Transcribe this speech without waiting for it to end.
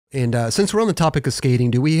And since we're on the topic of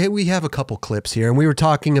skating, we have a couple clips here, and we were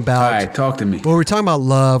talking about. All right, talk to me. Well, we were talking about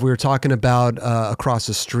love. We were talking about across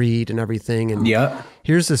the street and everything. And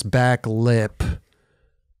here's this Backlip,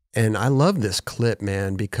 and I love this clip,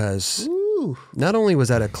 man, because not only was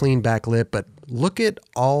that a clean Backlip, but look at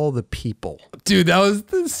all the people. Dude, that was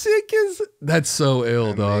the sickest. That's so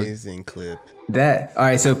ill, dog. Amazing clip. All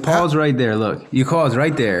right, so Paul's right there. Look, you call's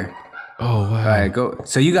right there. Oh, wow. All right, go.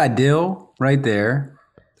 So you got Dill right there.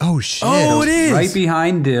 Oh, shit. Oh, it is. Right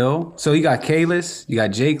behind Dill. So you got Kalis, you got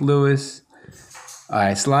Jake Lewis. All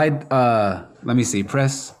right, slide. Let me see.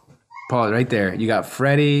 Press pause right there. You got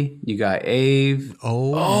Freddie, you got Ave.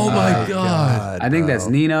 Oh my God. I think that's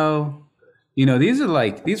Nino. You know, these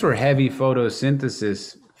were heavy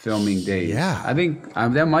photosynthesis filming days. Yeah. I think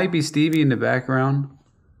that might be Stevie in the background,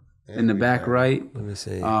 in the back right. Let me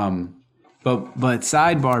see. But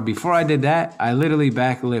sidebar, before I did that, I literally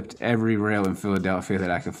backlipped every rail in Philadelphia that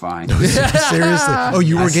I could find. Seriously? Oh,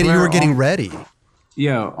 you were getting ready.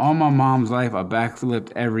 Yo, on my mom's life, I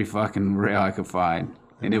backflipped every fucking rail I could find.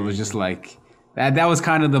 And it was just like, that was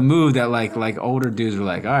kind of the move that like older dudes were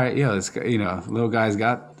like, all right, yo, let's, little guys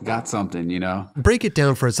got something, Break it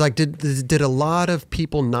down for us. Like, did a lot of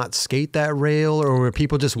people not skate that rail, or were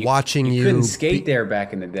people just watching you? You couldn't skate there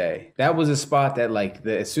back in the day. That was a spot that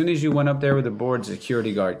as soon as you went up there with the board,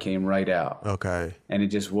 security guard came right out. Okay. And it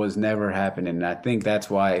just was never happening. And I think that's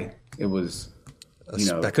why it was,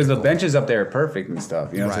 because the benches up there are perfect and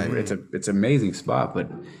stuff. Right. It's an amazing spot, but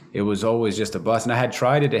it was always just a bust. And I had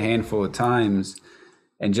tried it a handful of times,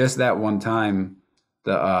 and just that one time,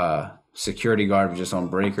 the security guard was just on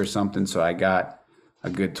break or something, so I got a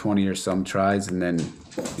good 20 or some tries, and then,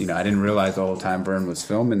 I didn't realize the whole time Vern was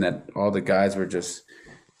filming that all the guys were just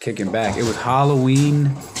kicking back. It was Halloween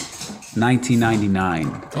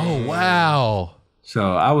 1999. Oh, wow.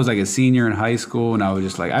 So I was like a senior in high school, and I was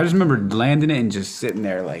just like, I just remember landing it and just sitting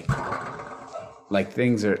there like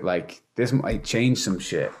things are like, this might change some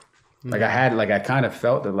shit. Like I kind of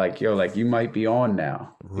felt that like, yo, like you might be on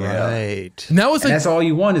now. Right. And that was and that's all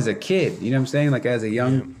you want as a kid. You know what I'm saying? Like as a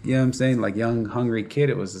young, you know what I'm saying? Like young, hungry kid,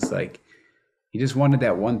 it was just like, you just wanted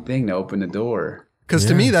that one thing to open the door. Because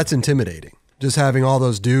to me, that's intimidating. Just having all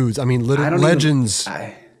those dudes. I mean, legends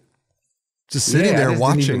just sitting there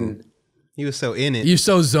watching. He was so in it. You're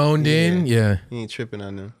so zoned in. Yeah. He ain't tripping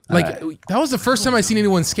on them. Like, that was the first time I seen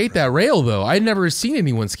anyone skate that rail, though. I'd never seen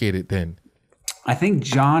anyone skate it then. I think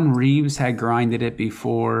John Reeves had grinded it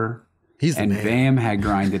before. And Bam had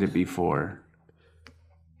grinded it before.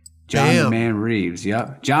 John the Man Reeves,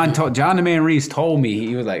 yep. John the Man Reeves told me,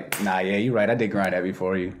 he was like, nah, yeah, you're right. I did grind that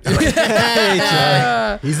before you.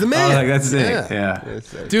 Hey, he's the man. I was like, that's sick. Yeah.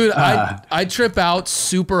 Dude, I trip out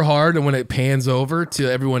super hard when it pans over to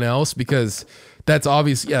everyone else, because that's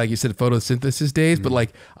obviously, like you said, photosynthesis days, but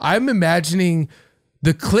like I'm imagining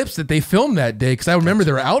the clips that they filmed that day, because I remember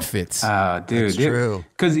their outfits. Dude. That's true.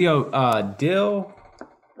 Because, Dill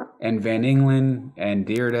and Van Engelen and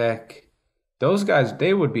Deerdeck, those guys,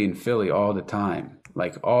 they would be in Philly all the time.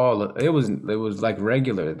 Like it was like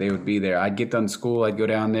regular. They would be there. I'd get done school, I'd go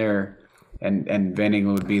down there, and Van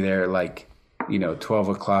Engelen would be there like, 12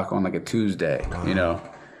 o'clock on like a Tuesday,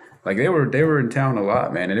 Like they were in town a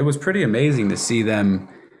lot, man. And it was pretty amazing to see them,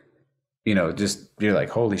 just you're like,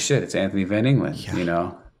 holy shit, it's Anthony Van Engelen,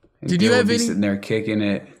 And Did you have any sitting there kicking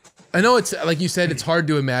it? I know it's like you said, it's hard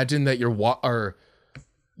to imagine that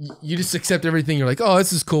you just accept everything. You're like, oh,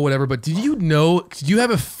 this is cool, whatever. But did you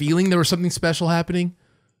have a feeling there was something special happening?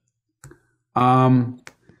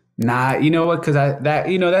 Nah, you know what? Because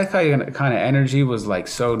that kind of energy was like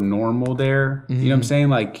so normal there. You know what I'm saying?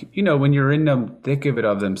 Like, when you're in the thick of it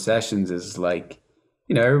of them sessions, is like,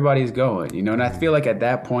 everybody's going, and I feel like at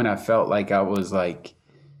that point I felt like I was like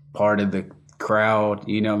part of the crowd,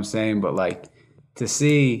 you know what I'm saying? But like to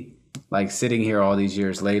see like sitting here all these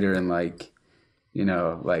years later and like,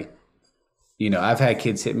 I've had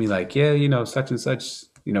kids hit me like, yeah, such and such,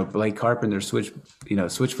 Blake Carpenter switch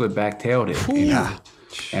flip back-tailed it,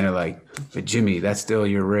 and they're like, but Jimmy, that's still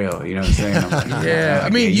your rail, you know what I'm saying? I'm like, yeah, I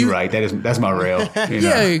mean, you're right, that's my rail.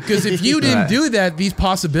 Yeah, because if you didn't do that, these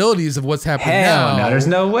possibilities of what's happening Hell, now. no, there's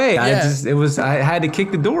no way. I had to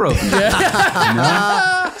kick the door open.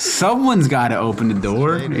 Someone's got to open the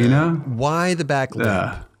door, Why the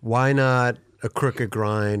Backlip? Why not a crooked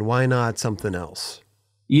grind? Why not something else?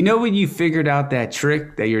 When you figured out that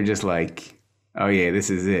trick that you're just like, oh yeah, this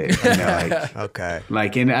is it. Okay.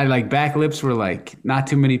 Like, and like Backlips were like, not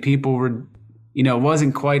too many people were, it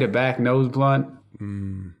wasn't quite a back nose blunt.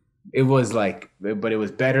 It was like, but it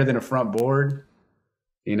was better than a front board.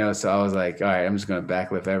 So I was like, all right, I'm just going to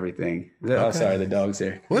backlip everything. Okay. Oh, sorry, the dog's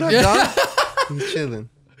here. What up, dog? You chilling.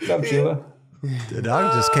 What's up, Sheila? The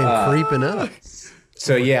dog just came creeping up.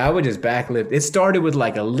 So yeah, I would just backlip. It started with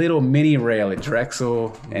like a little mini rail at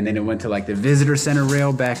Drexel, and then it went to like the visitor center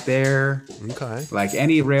rail back there. Okay. Like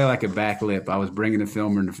any rail I could backlip, I was bringing the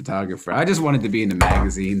filmer and the photographer. I just wanted to be in the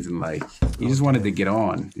magazines and like, you just wanted to get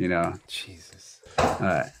on, you know? Jesus. All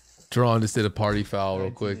right. Jeron just did a party foul real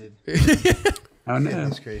quick. Oh no.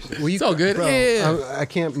 It's all good. Bro, Yeah. I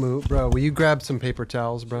can't move, bro. Will you grab some paper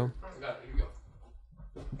towels, bro?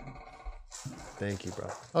 Thank you, bro.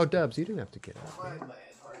 Oh, Dubs, you didn't have to get up.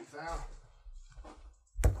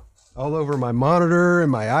 All over my monitor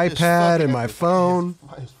and my iPad and my phone.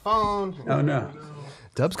 My phone. Oh no.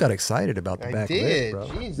 Dubs got excited about the back lip, bro.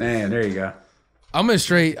 Jesus. Man, there you go. I'm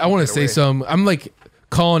gonna I want to say some. I'm like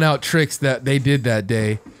calling out tricks that they did that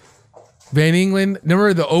day. Van England,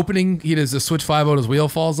 remember the opening? He does a switch 5 and his wheel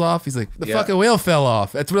falls off. He's like, the fucking wheel fell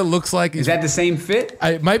off. That's what it looks like. Is that the same fit?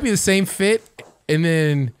 It might be the same fit, and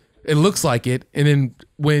then it looks like it. And then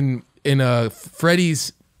when in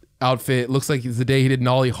Freddie's outfit, it looks like it's the day he did an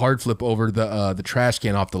ollie hard flip over the trash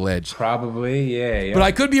can off the ledge. Probably, yeah. But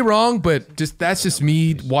I could be wrong. But that's just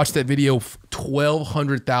me. Watched that video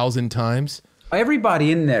 1,200,000 times.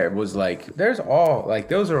 Everybody in there was like, those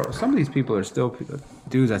are, some of these people are still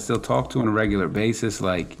dudes I still talk to on a regular basis.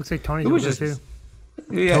 Like, Looks like Tony it was was there just,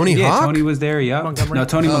 too. yeah, Tony Hawk? Tony was there, yeah. Montgomery? No,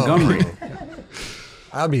 Tony Montgomery.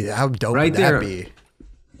 How dope Right would there. that be?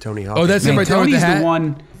 Tony Hawk. Oh, that's Man, right there with the Tony's hat. the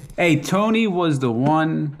one. Hey, Tony was the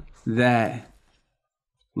one that,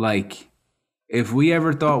 like, if we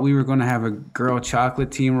ever thought we were going to have a girl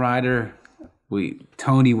chocolate team rider,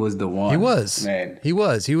 Tony was the one. He was. Man. He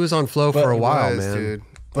was on flow for a while, man. Dude.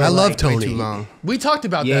 I love Way Tony. too long. We talked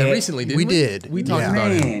about that recently, didn't we? We did. We talked Yeah.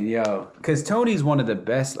 about it. Man, yo, because Tony's one of the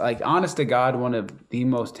best, like, honest to God, one of the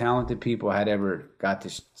most talented people I had ever got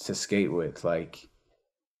to skate with. Like,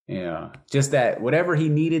 you know, just that whatever he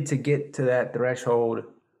needed to get to that threshold,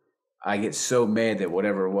 I get so mad that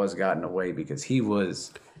whatever it was got in the way because he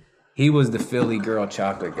was the Philly girl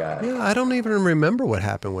chocolate guy. Yeah, I don't even remember what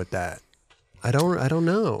happened with that. I don't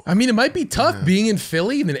know. I mean, it might be tough being in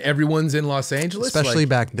Philly and then everyone's in Los Angeles. Especially like,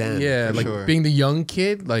 back then. Yeah, For like sure. being the young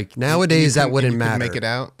kid. Like Nowadays, that wouldn't you matter. Make it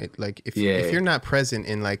out. Like if you're not present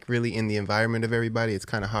in like really in the environment of everybody, it's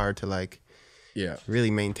kind of hard to like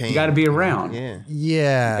really maintain. You got to be around. Yeah.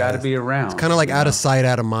 Yeah. Got to be around. It's kind of like out of sight,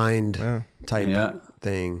 out of mind type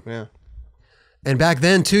thing. Yeah. And back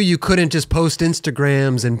then too, you couldn't just post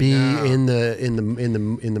Instagrams and be in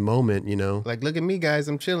the moment, you know. Like, look at me, guys.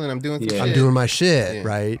 I'm chilling. I'm doing some shit. I'm doing my shit,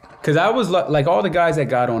 right? Because I was like all the guys that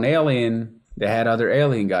got on Alien, they had other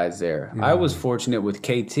Alien guys there. I was fortunate with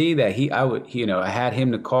KT that I had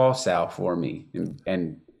him to call Sal for me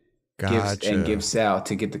and give Sal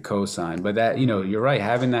to get the cosign. But that, you're right,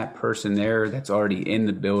 having that person there that's already in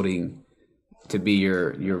the building to be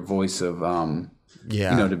your voice of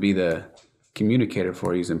to be the communicator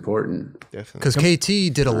for you is important. Definitely. Because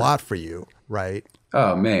KT did a lot for you, right?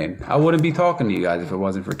 Oh man, I wouldn't be talking to you guys if it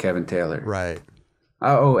wasn't for Kevin Taylor. Right.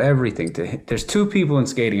 I owe everything to him. There's two people in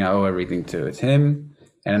skating I owe everything to. It's him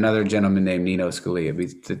and another gentleman named Nino Scalia.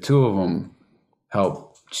 The two of them helped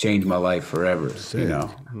change my life forever.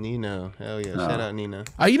 Nino, hell yeah! Shout out Nino.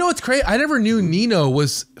 you know what's crazy? I never knew Nino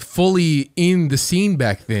was fully in the scene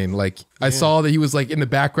back then. Like I saw that he was like in the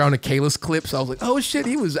background of Kayla's clips. I was like, oh shit,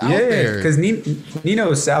 he was out there. Because Nino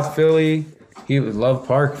was South Philly. He was Love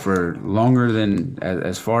Park for longer than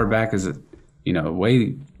as far back as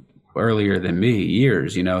way earlier than me,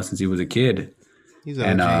 years. Since he was a kid. He's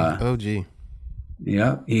OG.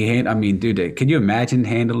 Yeah, dude, could you imagine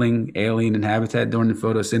handling alien and habitat during the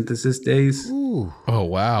photosynthesis days? Ooh. Oh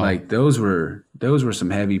wow! Like those were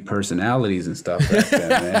some heavy personalities and stuff back then,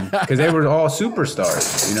 man. Because they were all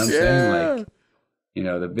superstars. You know what I'm saying?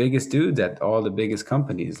 Like, the biggest dudes at all the biggest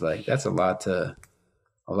companies. Like that's a lot to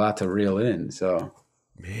reel in. So,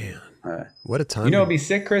 man. What a time. It'd be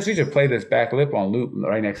sick, Chris. We should play this back lip on loop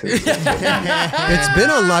right next to this.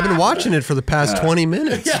 I've been watching it for the past 20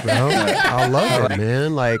 minutes, bro. I love it,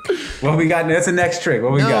 man. Like, what we got? That's the next trick.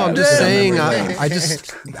 What we got? I'm just saying, I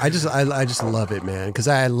just love it, man. Cause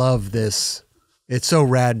I love this. It's so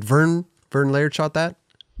rad. Vern Laird shot that?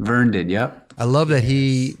 Vern did. Yep. I love that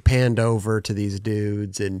he panned over to these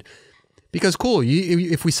dudes and because cool.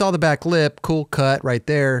 If we saw the back lip, cool cut right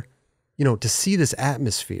there, to see this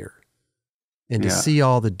atmosphere. And to see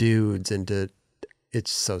all the dudes it's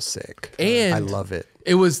so sick. And I love it.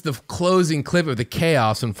 It was the closing clip of the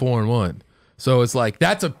chaos in 4-1. So it's like,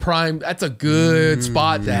 that's a good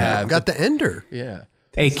spot to have. Got the ender. Yeah.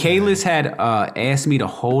 Hey, Kalis had asked me to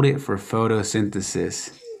hold it for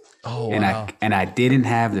photosynthesis. Oh, and I didn't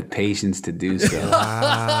have the patience to do so.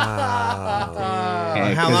 Wow.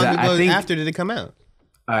 How long ago after did it come out?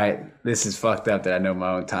 All right, this is fucked up that I know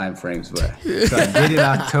my own time frames, but so I did it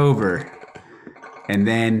October, and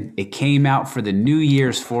then it came out for the New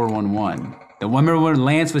Year's 411. The one, remember when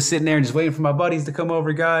Lance was sitting there and just waiting for my buddies to come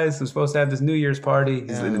over, guys? I'm supposed to have this New Year's party.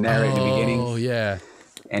 He's in the narrator at the beginning. Oh yeah.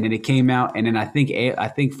 And then it came out, and then I think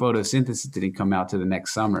photosynthesis didn't come out till the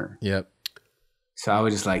next summer. Yep. So I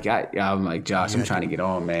was just like, I'm like, Josh, I'm trying to get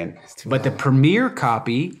on, man. But the premiere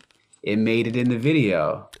copy, it made it in the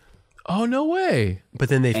video. Oh, no way. But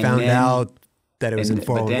then they found out that it was in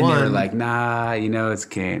 401. But then they were like, nah, it's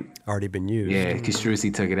can't. Already been used. Yeah,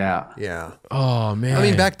 Kistrusi took it out. Yeah. Oh, man. I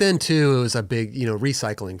mean, back then, too, it was a big,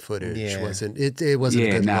 recycling footage. Yeah. It wasn't a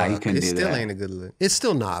good look. You couldn't do that. It still ain't a good look. It's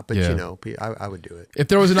still not, but, I would do it. If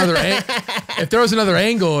there was another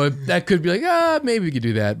angle, that could be like, maybe we could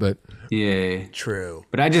do that, but. Yeah. True.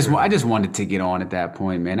 But I just wanted to get on at that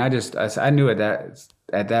point, man. I knew at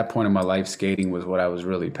that point in my life, skating was what I was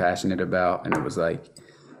really passionate about. And it was like,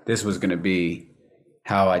 this was going to be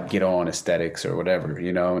how I'd get on aesthetics or whatever,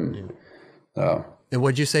 And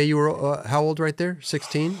what'd you say you were, how old right there?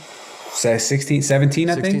 16? 16, 17,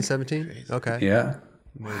 I think. 16, 17? Okay. Yeah.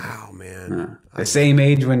 Wow, man. The same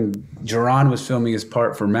age when Jeron was filming his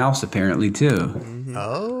part for Mouse, apparently, too. Mm-hmm.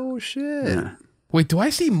 Oh, shit. Yeah. Wait, do I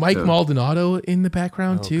see Mike Maldonado in the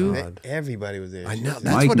background too? God. Everybody was there. I know. That's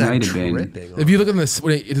Mike what I'm might have been. tripping on. If you look on this,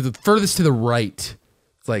 the furthest to the right,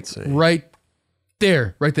 it's like right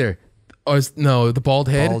there. Oh, no, the bald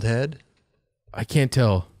head. Bald head? I can't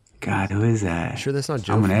tell. God, who is that? Sure that's not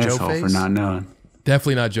Joe I'm an Joe asshole Face? for not knowing.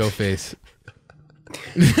 Definitely not Joe Face.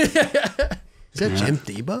 Is that Jim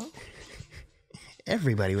Thiebaud?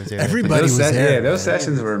 Everybody was there. Everybody was there. Yeah, those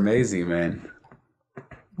sessions were amazing, man.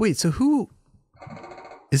 Wait, so who...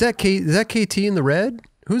 Is that KT in the red?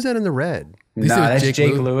 Who's that in the red? Nah, that's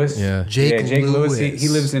Jake Lewis. Yeah. Jake Lewis. He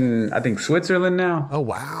lives in, I think, Switzerland now. Oh,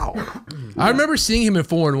 wow. I remember seeing him in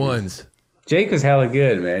 4-in-1s. Jake was hella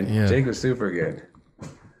good, man. Yeah. Jake was super good.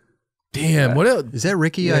 Damn, what else? Is that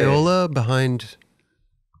Ricky Iola behind...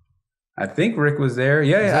 I think Rick was there.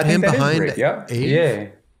 Yeah, that I think him that behind is Rick. Yep. Abe?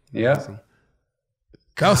 Yeah.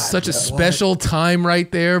 That was such a special time right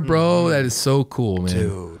there, bro. That is so cool, man.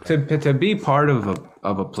 Dude. To be part of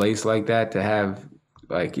a place like that, to have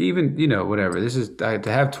like even whatever, this is to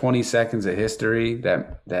have 20 seconds of history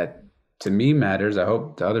that to me matters. I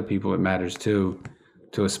hope to other people it matters too.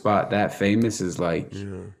 To a spot that famous is like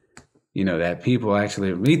that people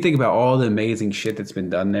actually, when you think about all the amazing shit that's been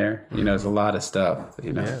done there, it's a lot of stuff.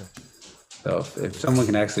 So if someone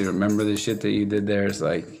can actually remember the shit that you did there, it's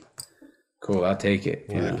like, cool, I'll take it.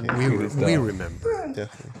 We remember.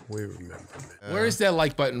 Definitely. We remember. Where is that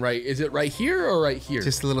like button? Right? Is it right here or right here?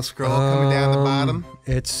 Just a little scroll coming down the bottom.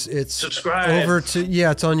 It's subscribe over to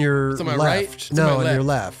it's on your on my left. right? It's No, on my on your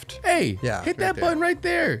left. left. Hey, Yeah, hit right that there. button right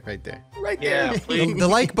there. Right there. Right there. Yeah, please. The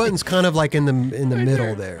like button's kind of like in the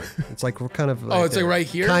middle there. It's like we're kind of. Oh, it's like right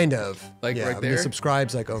here? Kind of. Like right and there? The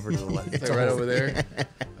subscribe's like over to the left. Like right over there.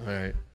 All right.